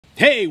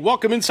Hey,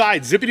 welcome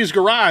inside Zippy's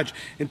Garage,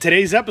 and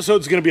today's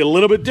episode is going to be a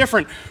little bit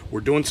different. We're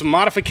doing some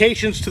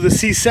modifications to the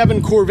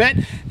C7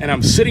 Corvette, and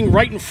I'm sitting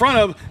right in front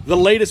of the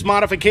latest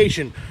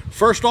modification.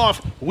 First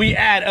off, we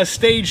add a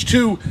Stage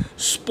 2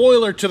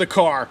 spoiler to the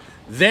car.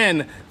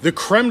 Then, the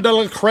creme de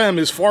la creme,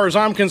 as far as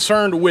I'm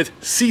concerned, with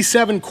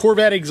C7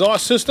 Corvette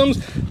exhaust systems.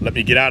 Let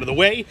me get out of the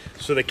way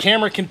so the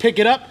camera can pick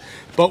it up.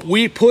 But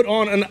we put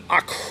on an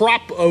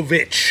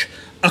Akrapovic.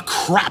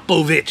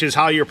 Akrapovic is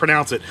how you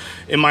pronounce it.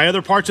 In my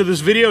other parts of this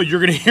video, you're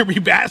gonna hear me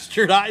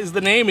bastardize the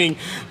naming.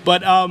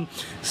 But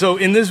so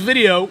in this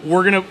video,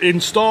 we're gonna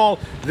install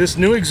this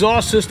new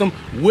exhaust system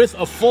with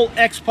a full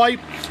X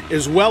pipe,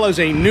 as well as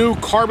a new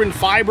carbon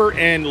fiber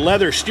and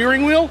leather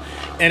steering wheel,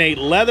 and a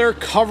leather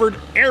covered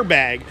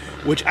airbag,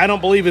 which I don't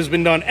believe has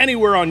been done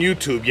anywhere on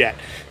YouTube yet.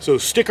 So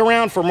stick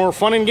around for more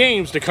fun and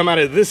games to come out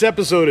of this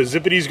episode of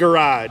Zippy's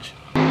Garage.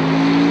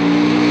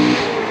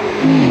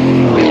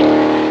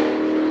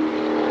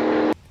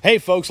 Hey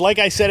folks, like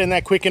I said in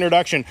that quick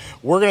introduction,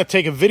 we're going to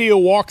take a video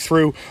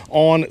walkthrough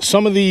on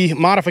some of the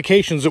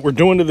modifications that we're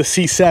doing to the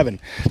C7.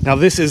 Now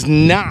this is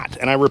not,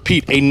 and I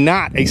repeat,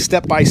 not a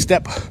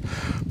step-by-step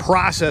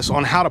process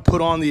on how to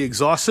put on the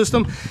exhaust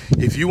system.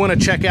 If you want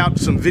to check out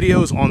some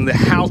videos on the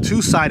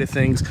how-to side of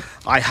things,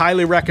 I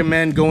highly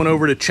recommend going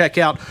over to check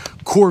out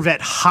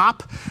Corvette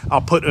Hop.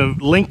 I'll put a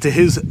link to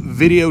his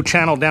video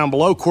channel down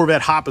below.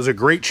 Corvette Hop is a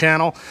great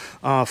channel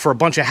for a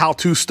bunch of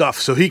how-to stuff,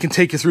 so he can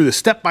take you through the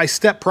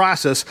step-by-step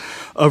process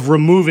of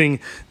removing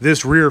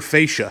this rear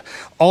fascia.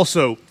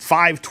 Also,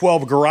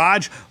 512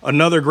 Garage,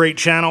 another great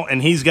channel,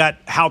 and he's got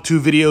how-to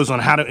videos on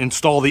how to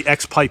install the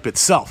X-pipe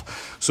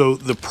itself. So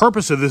the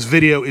purpose of this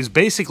video is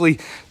basically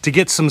to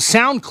get some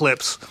sound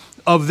clips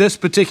of this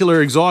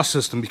particular exhaust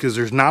system, because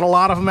there's not a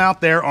lot of them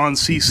out there on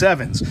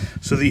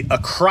C7s. So the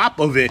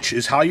Akrapovic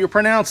is how you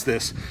pronounce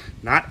this,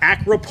 not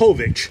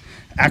Akrapovic.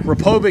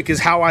 Akrapovic is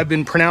how I've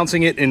been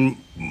pronouncing it in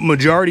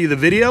majority of the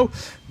video,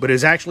 but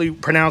is actually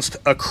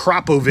pronounced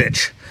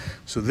Akrapovic.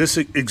 So this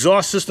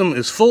exhaust system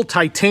is full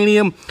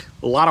titanium,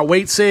 a lot of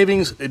weight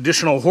savings,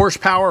 additional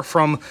horsepower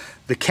from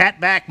the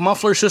catback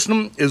muffler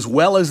system, as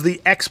well as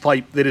the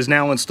X-pipe that is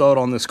now installed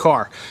on this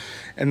car.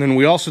 And then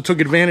we also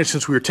took advantage,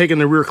 since we were taking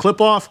the rear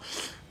clip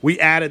off, we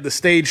added the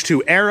Stage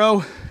 2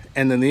 aero.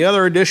 And then the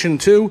other addition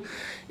too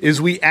is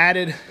we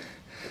added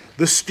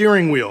the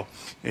steering wheel.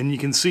 And you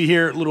can see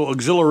here, little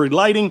auxiliary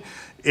lighting.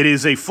 It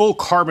is a full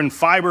carbon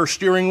fiber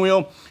steering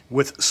wheel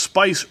with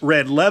spice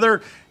red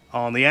leather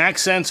on the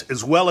accents,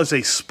 as well as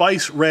a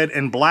spice red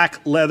and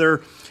black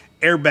leather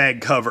airbag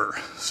cover.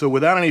 So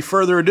without any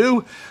further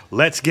ado,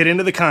 let's get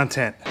into the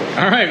content.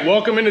 All right,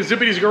 welcome into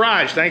Zippy's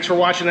Garage. Thanks for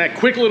watching that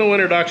quick little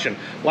introduction.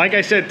 Like I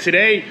said,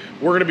 today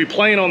we're gonna be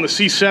playing on the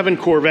C7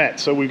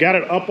 Corvette. So we've got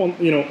it up on,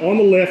 on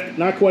the lift,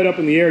 not quite up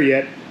in the air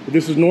yet, but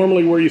this is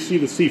normally where you see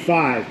the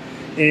C5.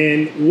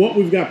 And what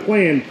we've got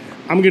planned,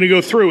 I'm gonna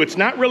go through. It's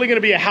not really gonna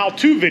be a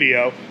how-to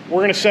video.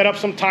 We're gonna set up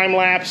some time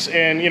lapse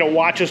and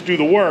watch us do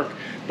the work.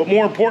 But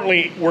more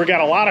importantly, we've got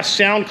a lot of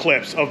sound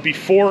clips of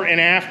before and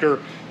after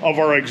of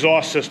our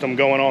exhaust system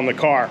going on the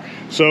car.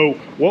 So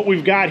what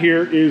we've got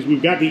here is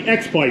we've got the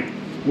X-pipe,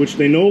 which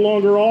they no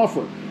longer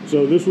offer.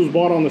 So this was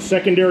bought on the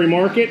secondary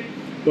market,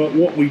 but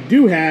what we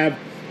do have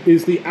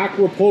is the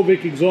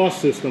Akrapovic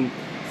exhaust system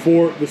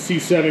for the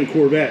C7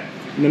 Corvette.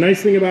 And the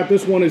nice thing about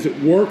this one is it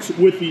works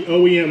with the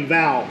OEM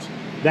valves.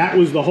 That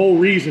was the whole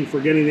reason for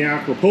getting the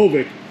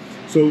Akrapovic.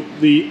 So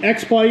the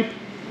X-pipe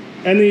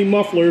and the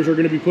mufflers are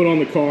going to be put on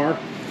the car.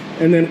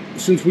 And then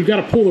since we've got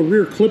to pull the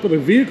rear clip of the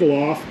vehicle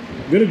off,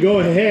 I'm going to go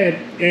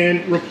ahead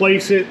and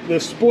replace the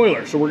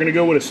spoiler. So we're going to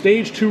go with a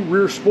Stage 2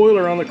 rear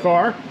spoiler on the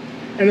car.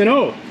 And then,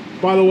 oh,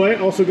 by the way,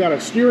 also got a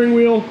steering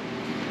wheel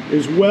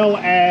as well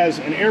as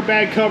an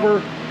airbag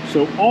cover.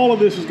 So all of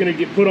this is going to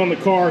get put on the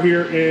car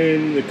here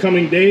in the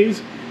coming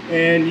days.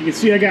 And you can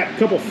see I got a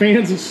couple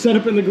fans set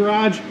up in the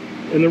garage.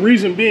 And the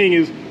reason being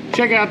is,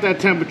 check out that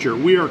temperature.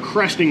 We are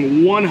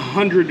cresting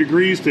 100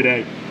 degrees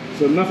today.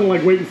 So nothing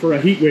like waiting for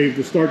a heat wave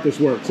to start this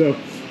work. So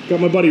got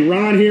my buddy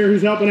Ron here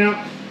who's helping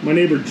out. My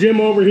neighbor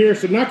Jim over here.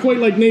 So not quite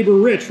like neighbor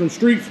Rich from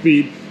Street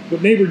Speed,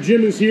 but neighbor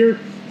Jim is here.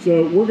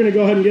 So we're gonna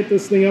go ahead and get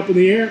this thing up in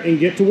the air and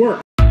get to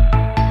work.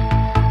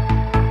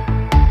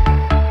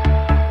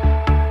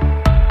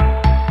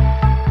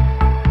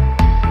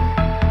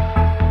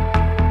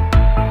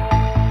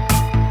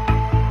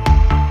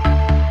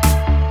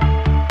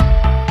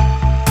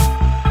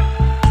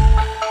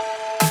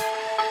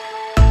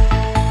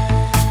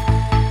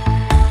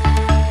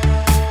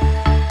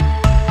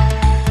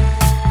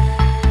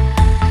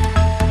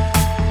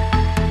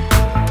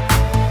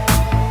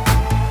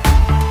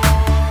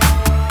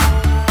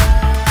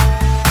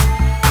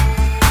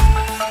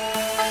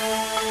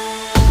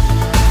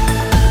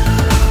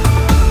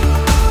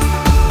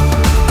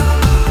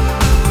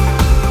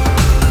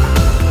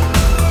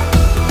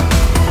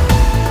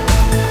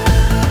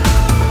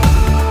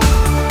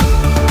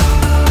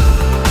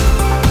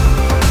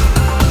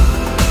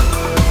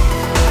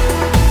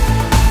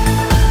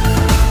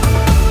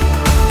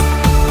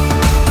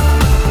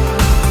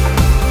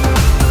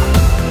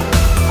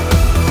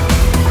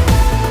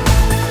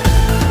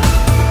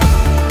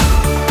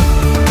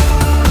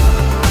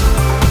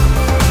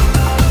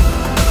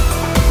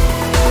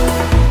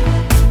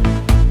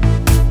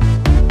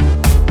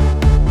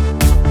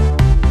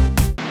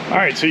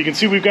 so you can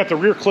see we've got the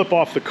rear clip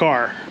off the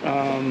car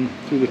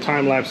through the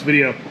time-lapse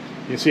video.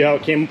 You can see how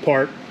it came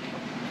apart.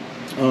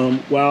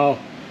 While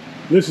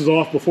this is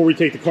off, before we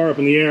take the car up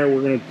in the air,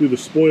 we're going to do the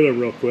spoiler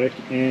real quick,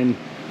 and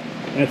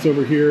that's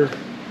over here.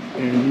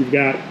 And you've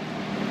got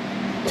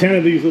 10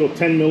 of these little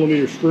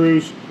 10mm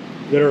screws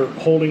that are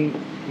holding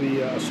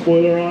the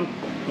spoiler on,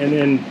 and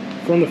then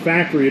from the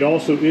factory it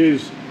also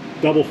is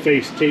double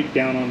face tape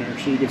down on there,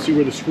 so you can see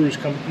where the screws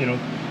come. You know,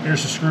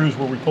 here's the screws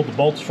where we pulled the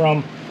bolts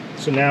from.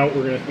 So now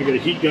we get a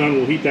heat gun,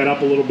 we'll heat that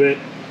up a little bit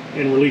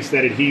and release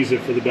that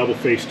adhesive for the double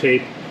face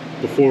tape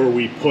before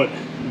we put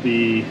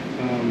the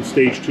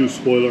stage 2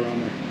 spoiler on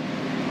there.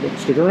 But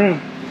stick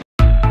around.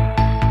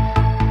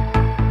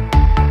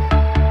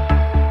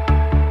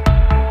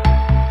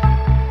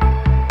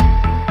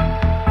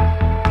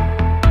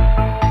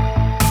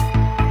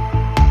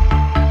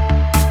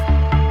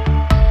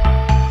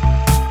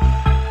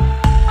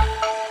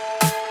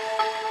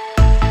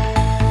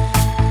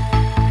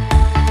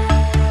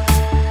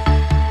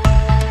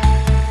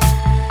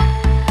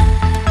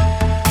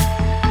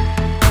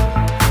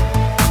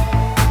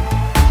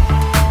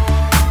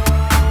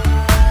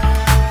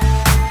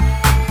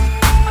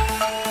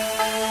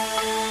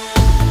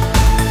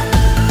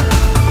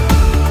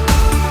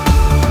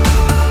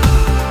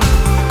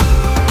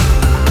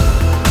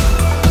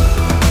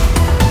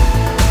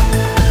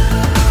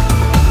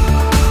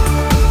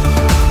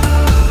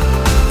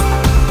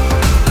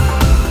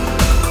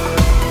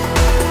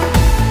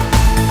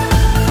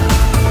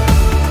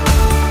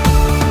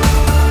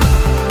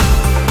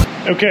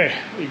 Okay,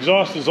 the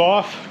exhaust is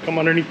off. Come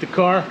underneath the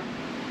car.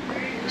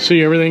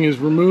 See, everything is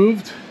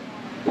removed.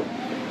 Go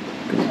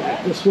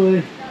back this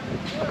way.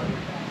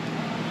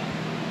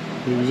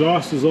 The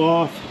exhaust is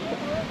off.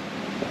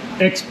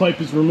 X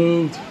pipe is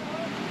removed.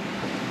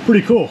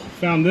 Pretty cool.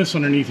 Found this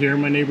underneath here.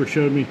 My neighbor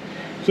showed me.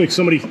 It's like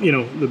somebody, you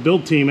know, the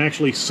build team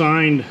actually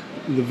signed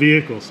the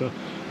vehicle. So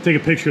take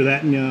a picture of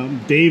that.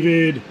 And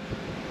David,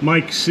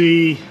 Mike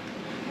C,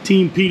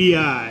 Team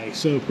PDI.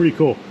 So pretty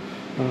cool.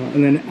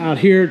 And then out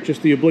here,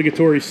 just the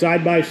obligatory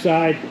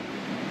side-by-side.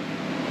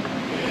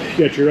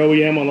 You got your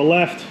OEM on the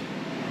left,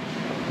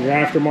 your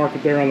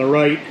aftermarket there on the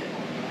right,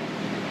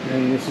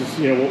 and this is,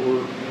 you know, what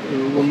we're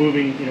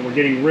removing. You know, we're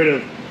getting rid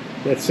of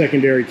that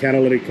secondary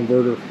catalytic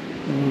converter.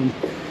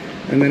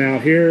 And then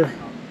out here,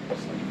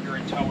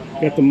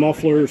 got the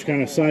mufflers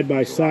kind of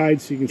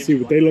side-by-side, so you can see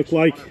what they look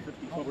like.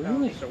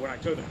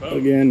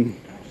 Again,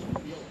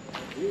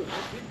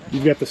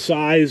 you've got the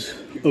size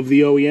of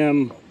the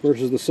OEM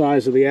versus the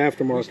size of the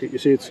aftermarket. You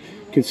see it's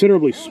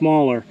considerably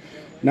smaller,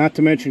 not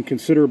to mention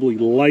considerably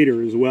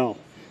lighter as well.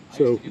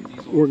 So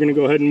we're going to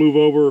go ahead and move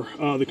over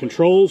the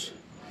controls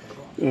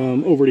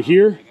over to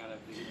here,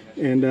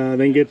 and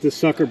then get this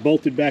sucker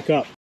bolted back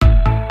up.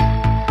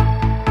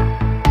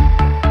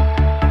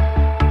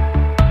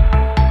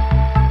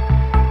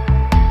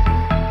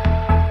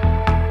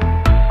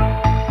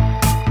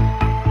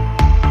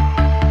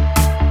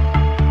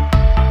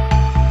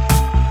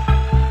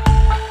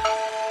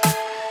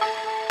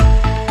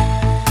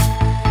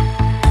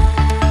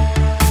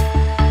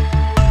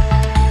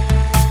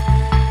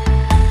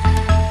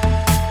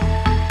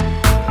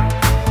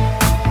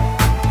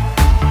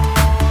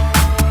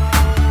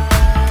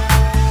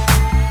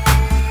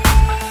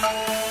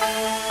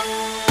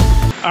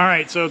 All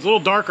right, so it's a little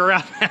darker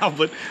out now,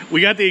 but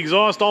we got the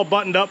exhaust all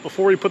buttoned up.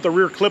 Before we put the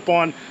rear clip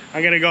on,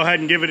 I'm gonna go ahead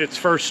and give it its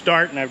first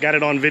start, and I've got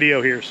it on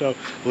video here, so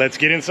let's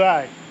get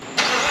inside.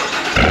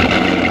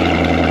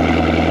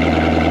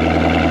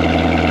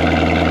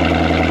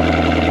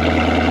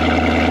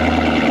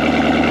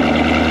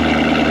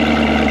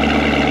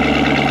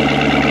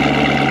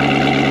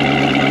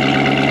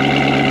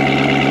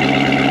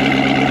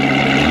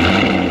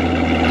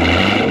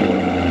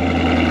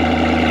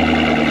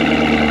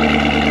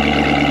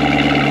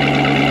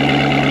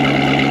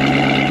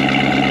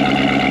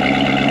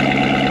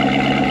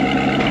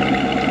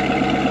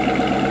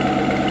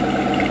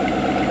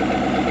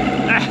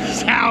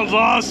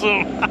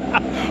 Awesome.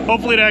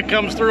 Hopefully that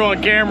comes through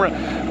on camera.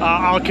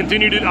 I'll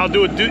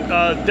do a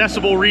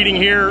decibel reading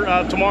here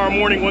tomorrow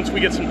morning once we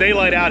get some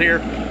daylight out here.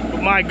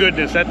 But my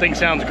goodness, that thing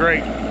sounds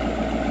great.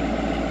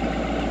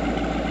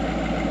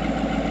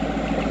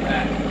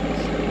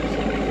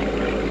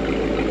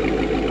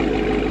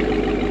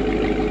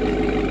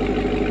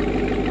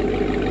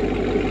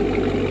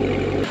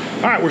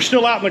 All right, we're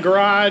still out in the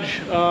garage.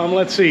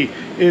 Let's see,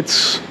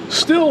 it's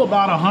still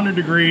about 100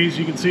 degrees.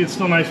 You can see it's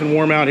still nice and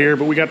warm out here,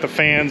 but we got the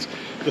fans.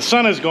 The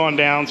sun has gone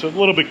down, so it's a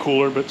little bit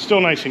cooler, but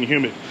still nice and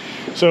humid.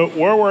 So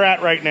where we're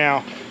at right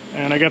now,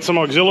 and I got some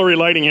auxiliary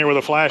lighting here with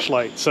a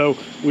flashlight. So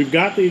we've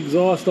got the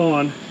exhaust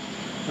on,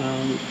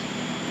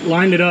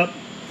 lined it up,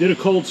 did a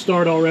cold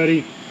start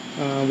already,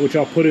 which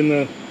I'll put in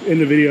the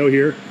video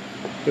here.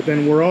 But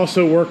then we're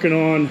also working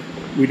on,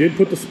 we did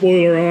put the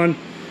spoiler on.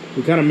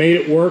 We kind of made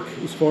it work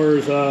as far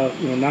as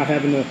you know, not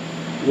having to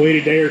wait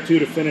a day or two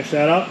to finish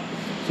that up.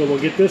 So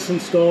we'll get this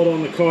installed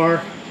on the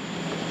car,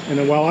 and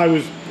then while I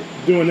was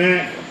doing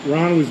that,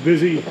 Ron was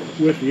busy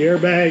with the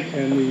airbag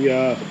and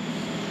the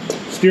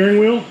steering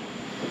wheel.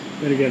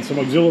 And again, some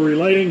auxiliary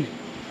lighting.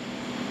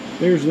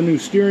 There's the new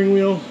steering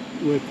wheel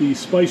with the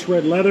spice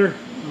red leather,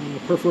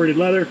 perforated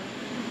leather,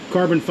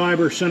 carbon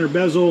fiber center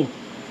bezel,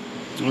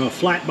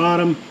 flat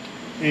bottom,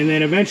 and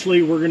then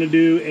eventually we're going to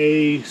do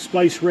a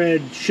spice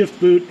red shift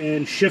boot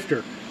and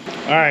shifter.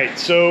 All right,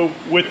 so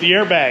with the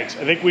airbags,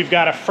 I think we've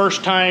got a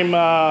first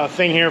time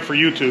thing here for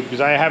YouTube because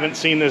I haven't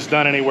seen this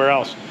done anywhere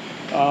else.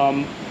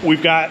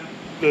 We've got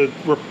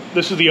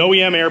this is the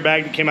OEM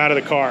airbag that came out of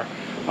the car,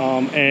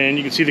 and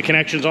you can see the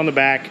connections on the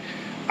back.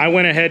 I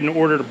went ahead and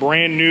ordered a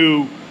brand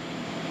new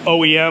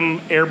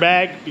OEM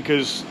airbag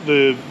because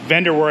the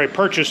vendor where I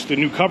purchased the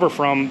new cover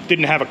from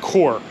didn't have a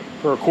core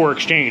for a core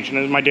exchange, and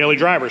it was my daily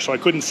driver, so I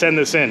couldn't send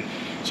this in.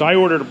 So I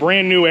ordered a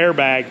brand new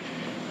airbag,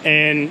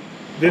 and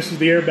this is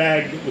the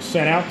airbag that was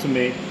sent out to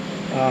me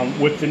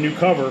with the new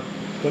cover.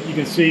 But you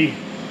can see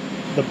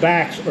the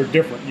backs are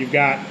different. You've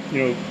got,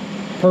 you know,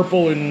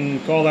 purple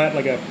and call that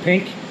like a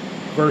pink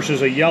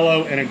versus a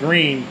yellow and a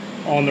green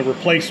on the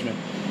replacement.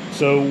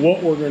 So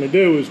what we're going to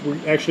do is we're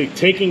actually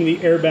taking the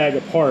airbag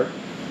apart.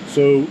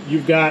 So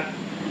you've got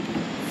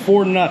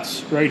 4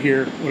 nuts right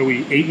here. What are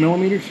we, 8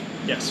 millimeters?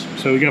 Yes.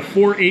 So we got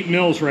 4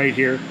 8mm right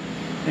here,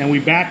 and we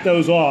back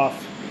those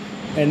off,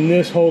 and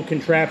this whole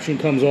contraption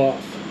comes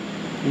off.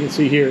 You can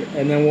see here.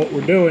 And then what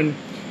we're doing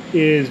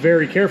is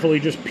very carefully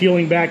just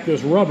peeling back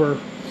this rubber,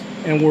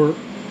 and we're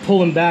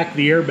pulling back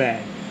the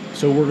airbag.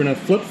 So we're going to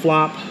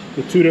flip-flop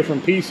the 2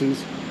 different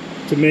pieces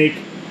to make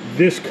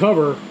this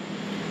cover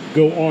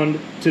go on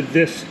to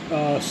this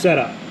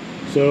setup.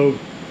 So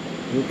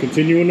we're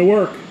continuing to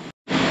work.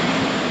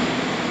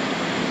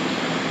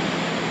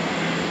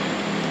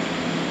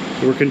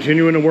 So we're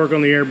continuing to work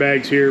on the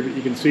airbags here, but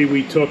you can see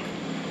we took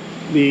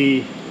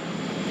the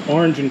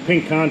orange and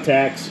pink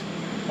contacts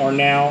are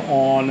now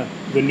on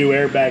the new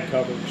airbag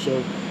cover.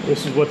 So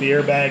this is what the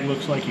airbag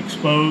looks like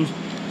exposed.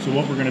 So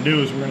what we're going to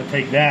do is we're going to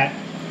take that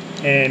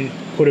and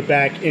put it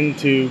back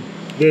into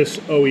this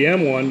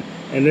OEM one,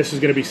 and this is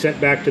going to be sent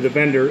back to the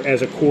vendor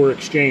as a core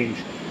exchange.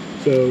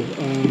 So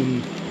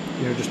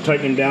you know, just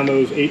tightening down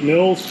those 8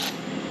 mils,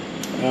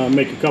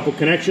 make a couple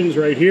connections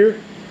right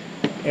here,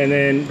 and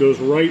then goes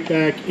right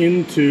back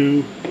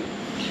into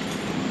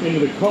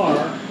the car.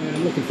 And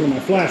I'm looking for my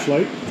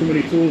flashlight. Too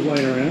many tools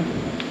laying around.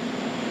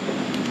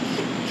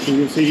 So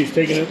you can see he's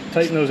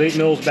tighten those 8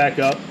 mils back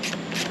up.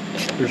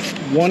 There's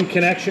 1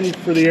 connection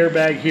for the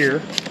airbag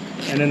here,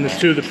 and then the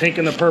 2, the pink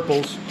and the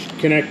purples,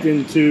 connect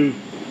into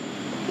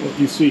what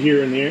you see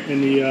here in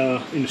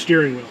the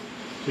steering wheel.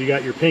 So you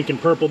got your pink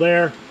and purple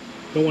there.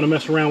 Don't want to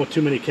mess around with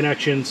too many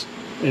connections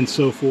and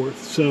so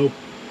forth. So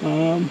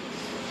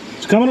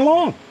it's coming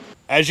along.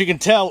 As you can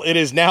tell, it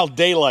is now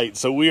daylight,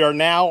 so we are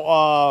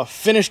now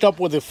finished up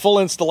with the full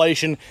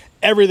installation.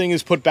 Everything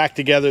is put back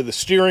together: the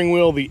steering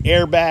wheel, the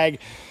airbag,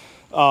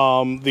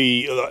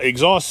 the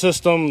exhaust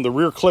system. The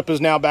rear clip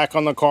is now back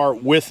on the car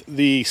with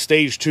the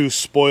Stage 2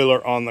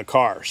 spoiler on the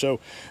car.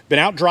 So been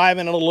out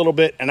driving it a little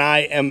bit, and I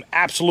am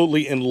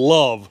absolutely in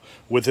love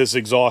with this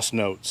exhaust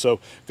note. So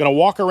gonna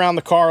walk around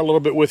the car a little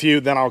bit with you,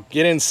 then I'll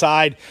get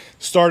inside,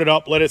 start it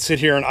up, let it sit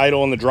here and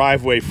idle in the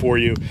driveway for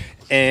you.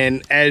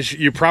 And as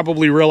you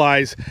probably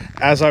realize,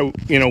 as I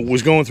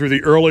was going through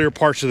the earlier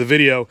parts of the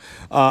video,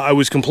 I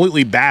was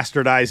completely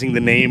bastardizing the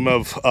name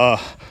of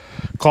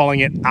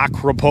calling it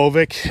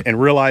Akrapovic,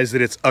 and realized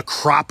that it's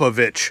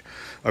Akrapovic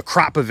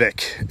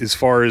as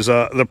far as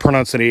the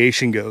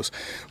pronunciation goes.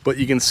 But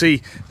you can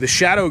see the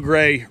shadow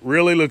gray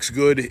really looks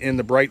good in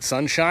the bright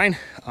sunshine.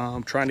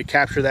 I'm trying to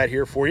capture that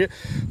here for you.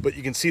 But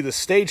you can see the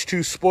Stage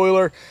 2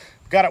 spoiler.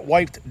 Got it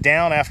wiped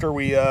down after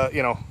we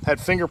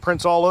had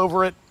fingerprints all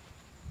over it,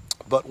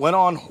 but went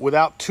on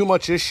without too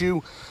much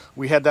issue.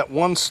 We had that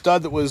one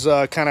stud that was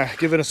kind of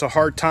giving us a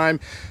hard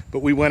time, but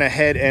we went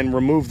ahead and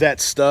removed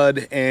that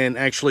stud and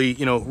actually,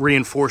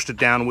 reinforced it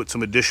down with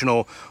some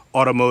additional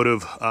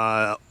automotive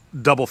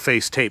double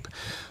face tape.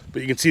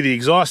 But you can see the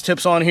exhaust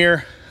tips on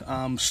here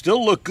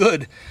still look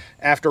good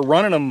after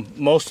running them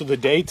most of the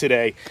day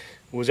today.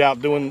 Was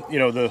out doing,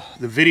 the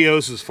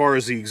videos as far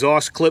as the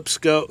exhaust clips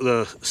go,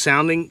 the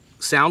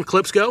sound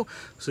clips go.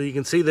 So you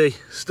can see they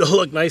still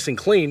look nice and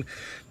clean.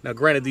 Now,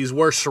 granted, these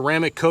were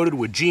ceramic coated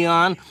with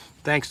Geon.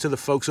 Thanks to the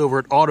folks over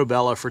at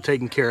Autobella for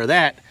taking care of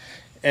that.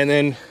 And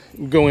then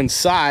go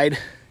inside,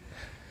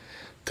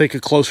 take a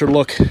closer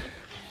look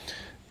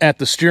at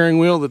the steering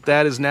wheel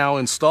that is now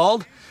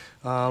installed.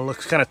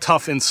 Looks kind of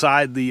tough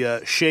inside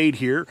the shade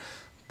here,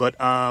 but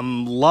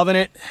I'm loving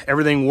it.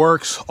 Everything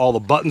works. All the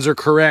buttons are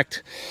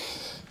correct.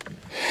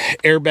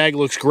 Airbag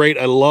looks great.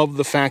 I love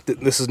the fact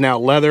that this is now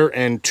leather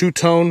and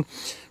two-tone.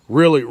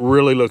 Really,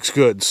 really looks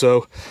good.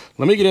 So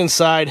let me get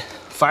inside,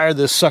 fire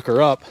this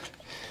sucker up,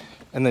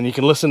 and then you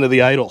can listen to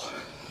the idle.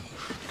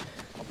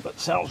 That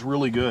sounds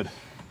really good.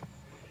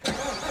 So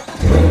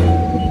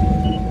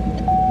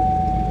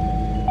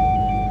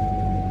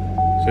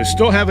I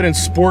still have it in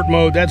sport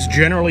mode. That's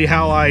generally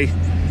how I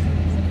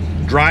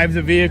drive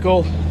the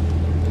vehicle.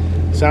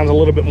 Sounds a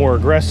little bit more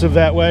aggressive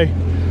that way.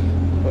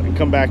 Let me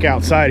come back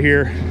outside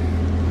here.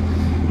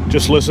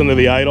 Just listen to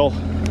the idle.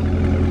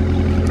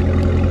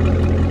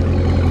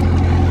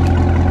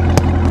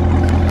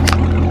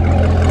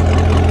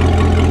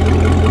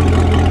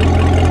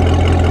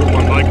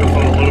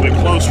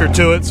 closer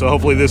to it, so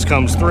hopefully this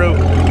comes through.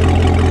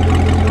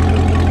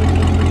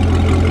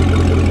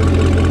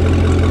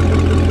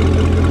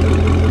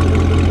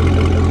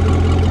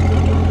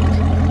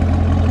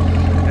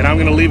 And I'm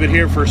gonna leave it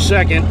here for a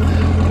second.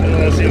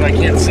 Let's see if I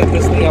can't set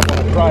this thing up on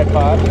a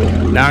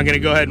tripod. Now I'm gonna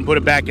go ahead and put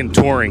it back in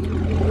touring.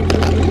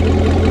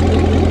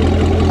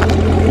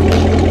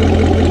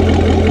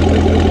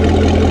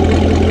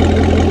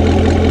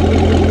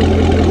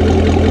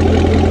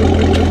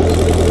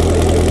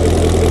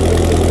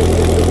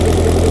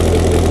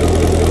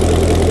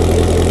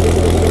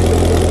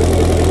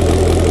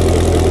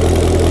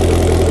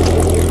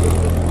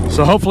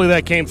 So hopefully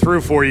that came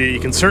through for you. You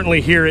can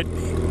certainly hear it,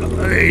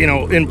 you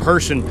know, in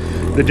person,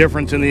 the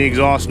difference in the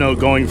exhaust note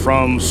going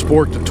from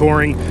sport to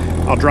touring.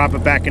 I'll drop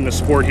it back into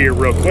sport here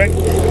real quick.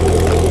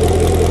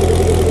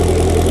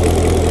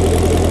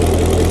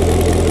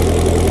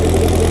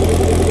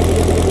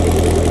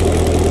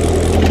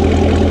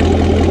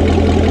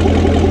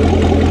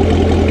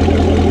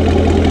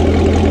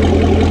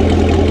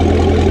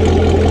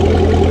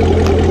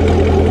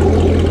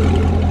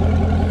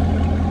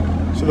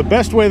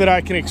 Best way that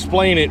I can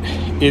explain it,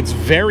 it's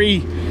very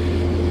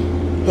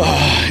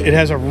it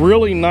has a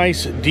really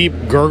nice deep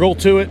gurgle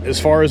to it as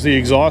far as the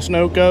exhaust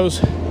note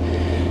goes.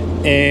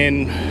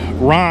 And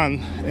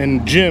Ron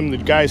and Jim, the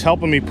guys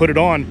helping me put it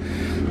on,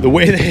 the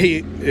way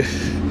they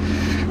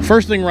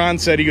first thing Ron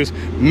said, he goes,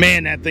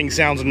 man, that thing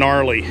sounds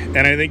gnarly. And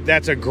I think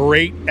that's a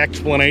great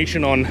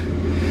explanation on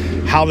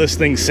how this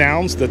thing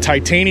sounds. The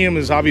titanium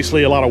is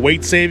obviously a lot of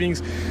weight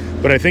savings,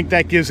 but I think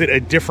that gives it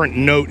a different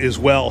note as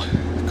well.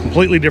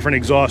 Completely different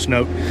exhaust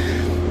note.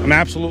 I'm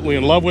absolutely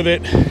in love with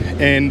it,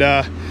 and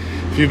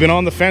if you've been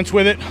on the fence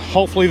with it,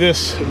 hopefully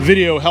this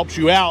video helps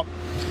you out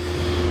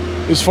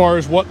as far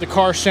as what the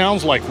car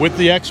sounds like with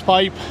the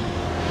X-Pipe,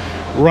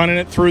 running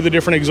it through the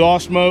different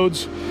exhaust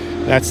modes.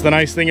 That's the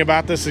nice thing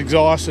about this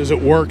exhaust, is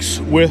it works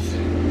with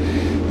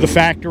the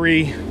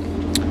factory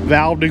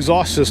valved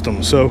exhaust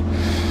system. So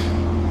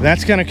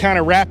that's going to kind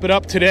of wrap it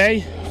up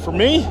today for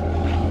me.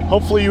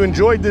 Hopefully you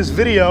enjoyed this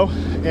video,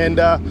 and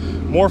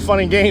more fun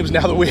and games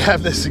now that we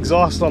have this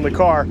exhaust on the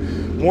car.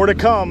 More to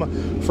come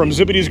from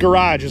Zippity's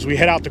Garage as we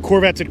head out to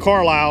Corvettes at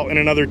Carlisle in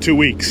another 2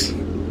 weeks.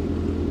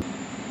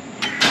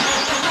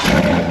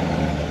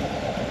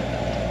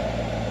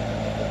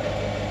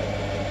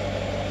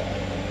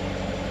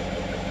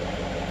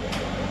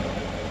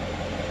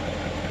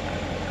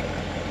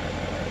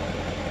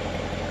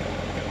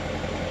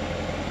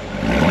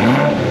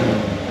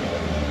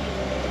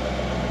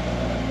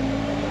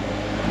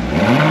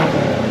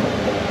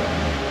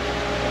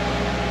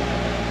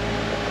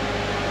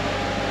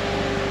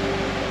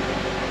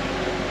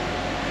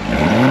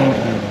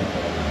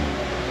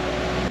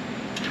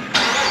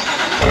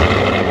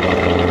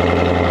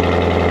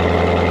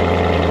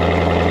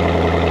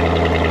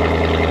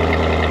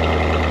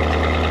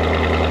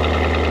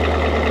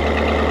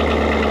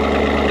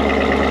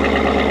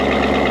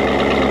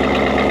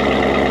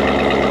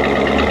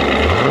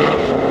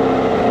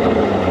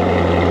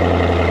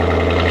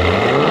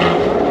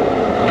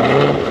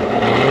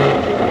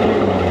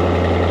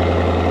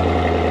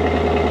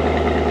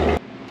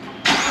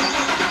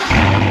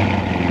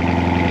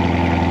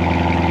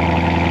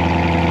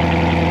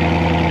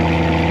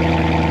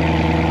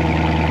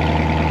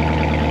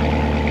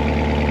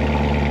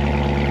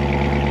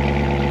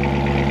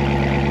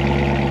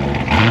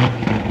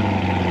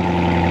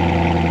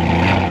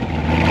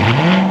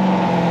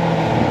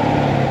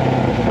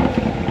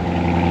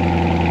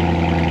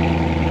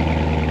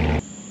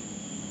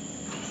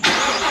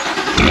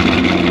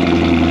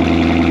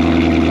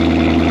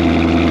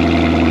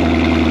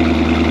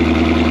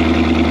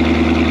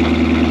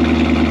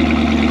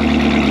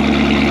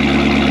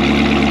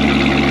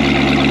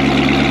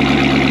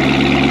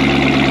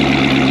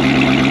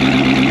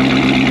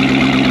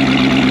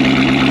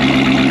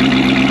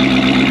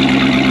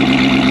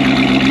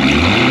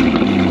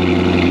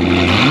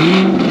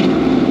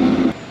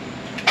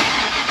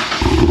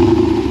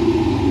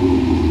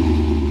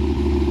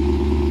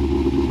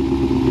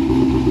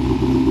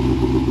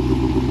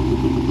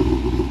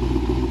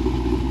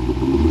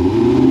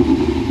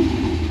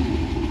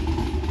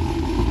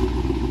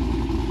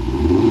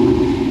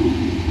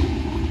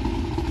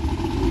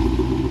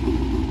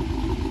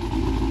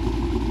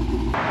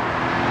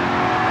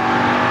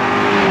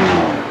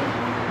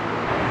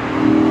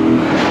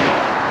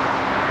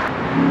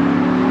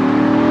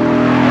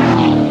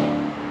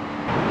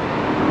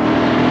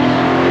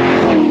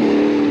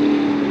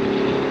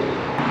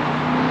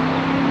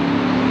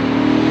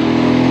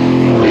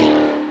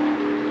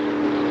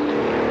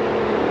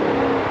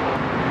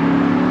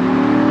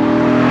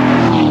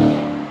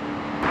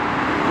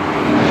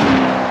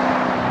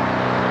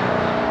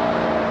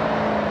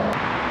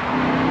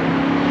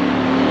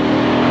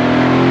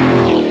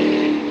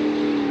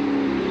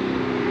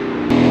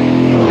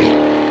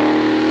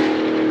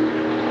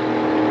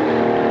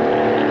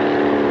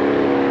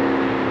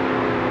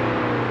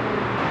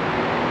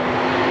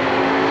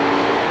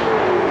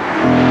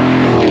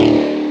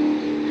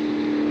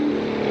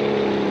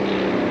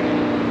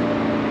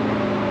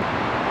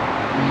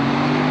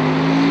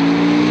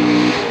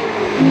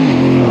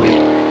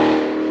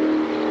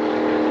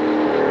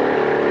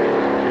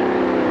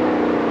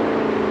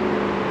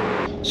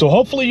 So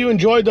hopefully you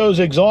enjoyed those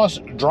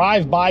exhaust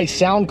drive-by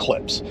sound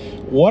clips.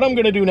 What I'm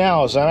gonna do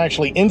now is I'm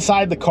actually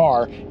inside the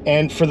car,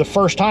 and for the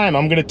first time,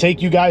 I'm gonna take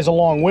you guys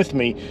along with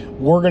me.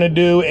 We're gonna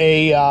do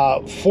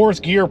a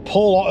fourth gear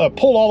pull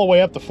all the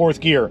way up to fourth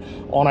gear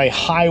on a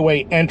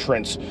highway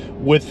entrance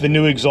with the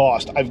new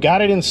exhaust. I've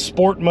got it in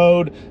sport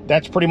mode.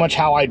 That's pretty much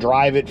how I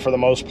drive it for the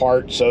most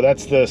part. So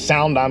that's the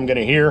sound I'm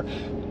gonna hear.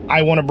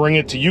 I want to bring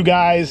it to you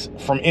guys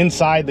from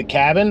inside the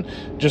cabin,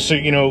 just so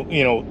you know,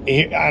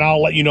 and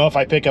I'll let you know if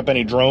I pick up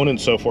any drone and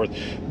so forth.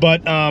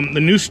 But the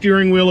new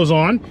steering wheel is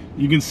on.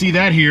 You can see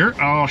that here.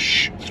 I'll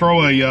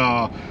throw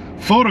a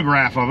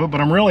photograph of it,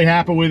 but I'm really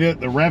happy with it.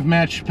 The rev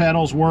match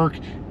pedals work.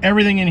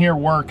 Everything in here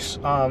works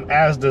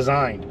as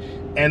designed.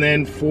 And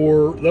then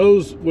for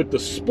those with the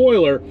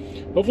spoiler,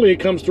 hopefully it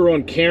comes through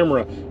on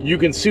camera. You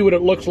can see what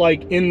it looks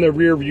like in the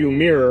rear view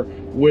mirror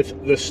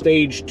with the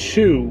Stage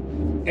 2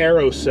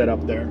 arrow set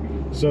up there.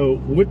 So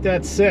with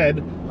that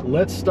said,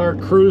 let's start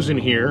cruising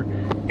here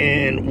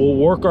and we'll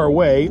work our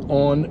way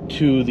on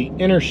to the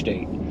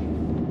interstate.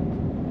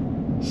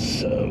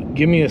 So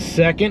give me a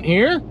second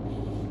here.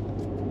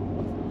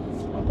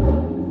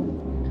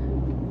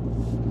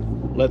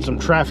 Let some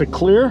traffic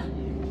clear.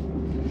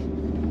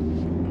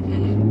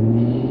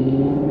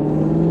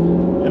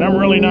 And I'm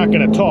really not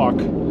going to talk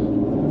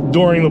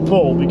during the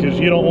pull because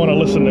you don't want to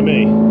listen to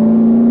me.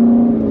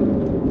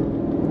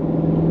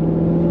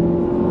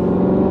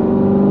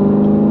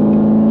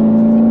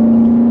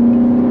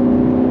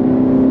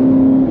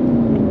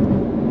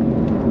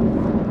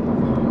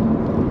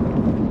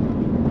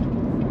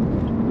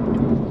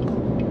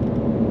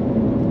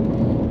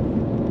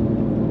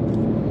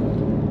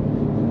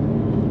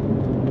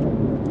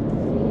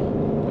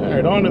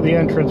 Onto the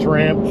entrance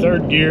ramp,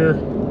 third gear.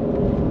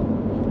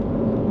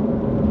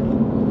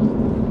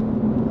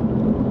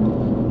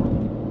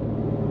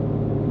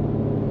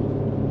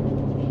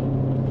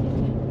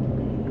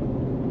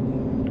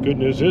 Good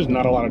news is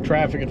not a lot of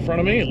traffic in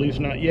front of me, at least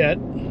not yet.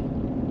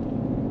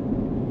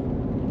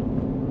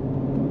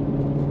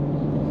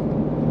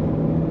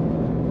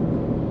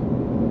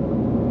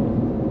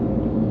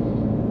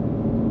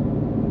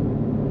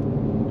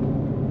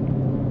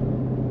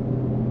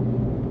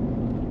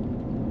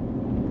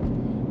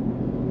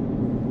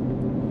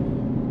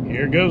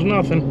 Here goes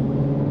nothing.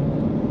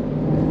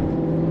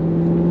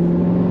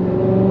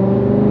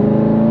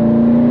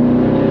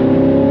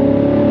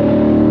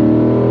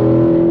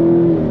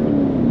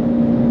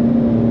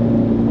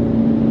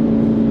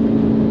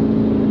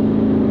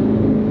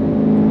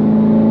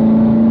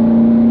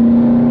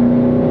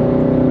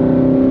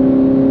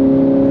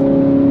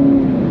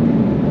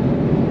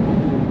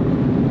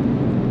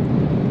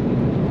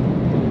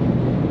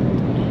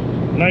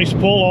 Nice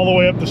pull all the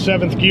way up to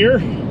 7th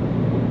gear.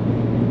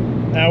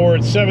 Now we're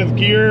at 7th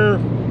gear,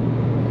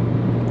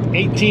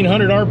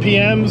 1800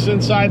 RPMs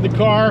inside the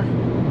car.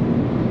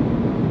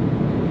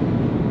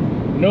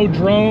 No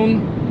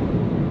drone.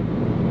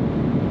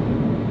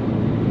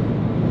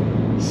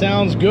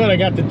 Sounds good. I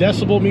got the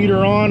decibel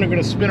meter on. I'm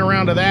going to spin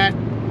around to that.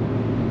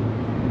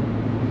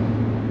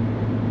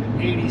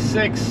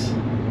 86.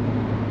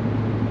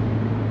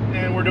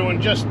 And we're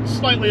doing just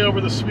slightly over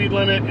the speed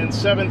limit in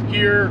 7th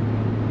gear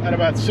at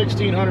about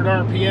 1600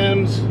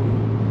 RPMs.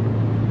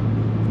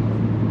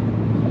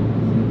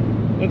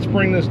 Let's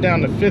bring this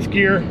down to 5th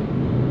gear.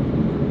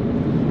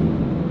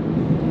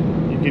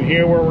 You can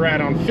hear where we're at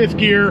on 5th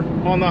gear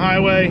on the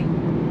highway.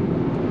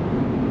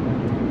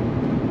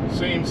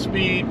 Same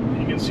speed.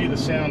 You can see the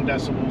sound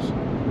decibels.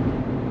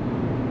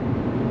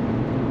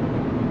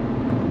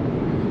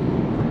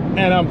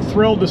 And I'm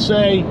thrilled to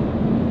say,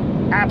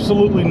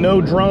 absolutely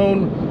no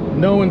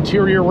drone, no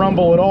interior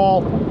rumble at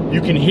all.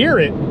 You can hear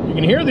it. You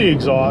can hear the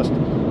exhaust,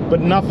 but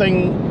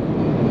nothing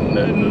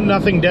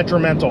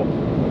detrimental.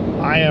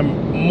 I am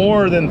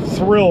more than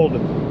thrilled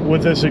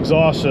with this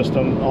exhaust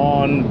system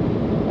on,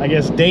 I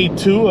guess, day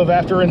 2 of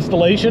after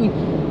installation,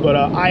 but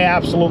I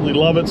absolutely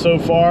love it so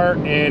far.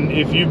 And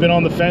if you've been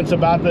on the fence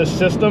about this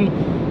system,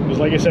 because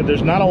like I said,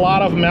 there's not a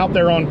lot of them out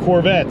there on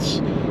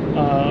Corvettes,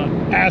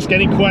 ask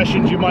any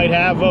questions you might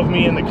have of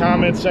me in the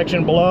comments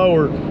section below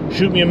or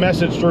shoot me a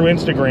message through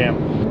Instagram.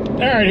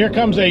 All right, here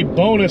comes a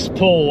bonus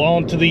pull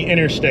onto the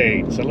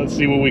interstate. So let's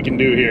see what we can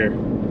do here.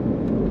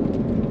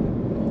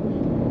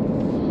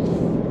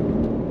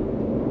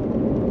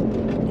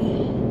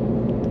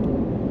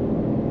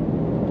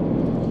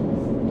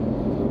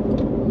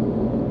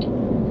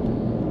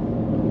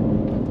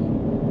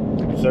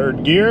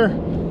 Third gear.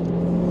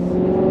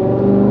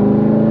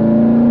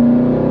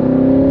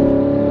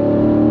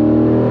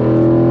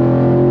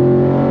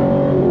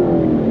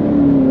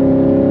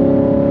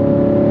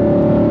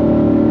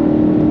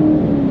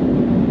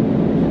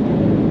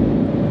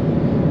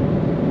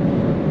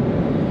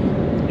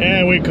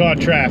 And we caught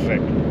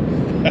traffic.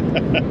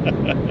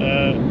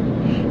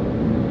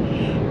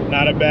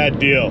 Not a bad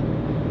deal.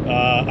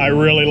 I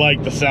really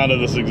like the sound of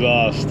this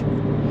exhaust.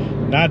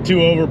 Not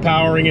too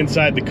overpowering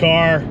inside the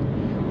car.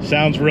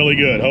 Sounds really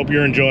good. Hope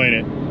you're enjoying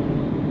it.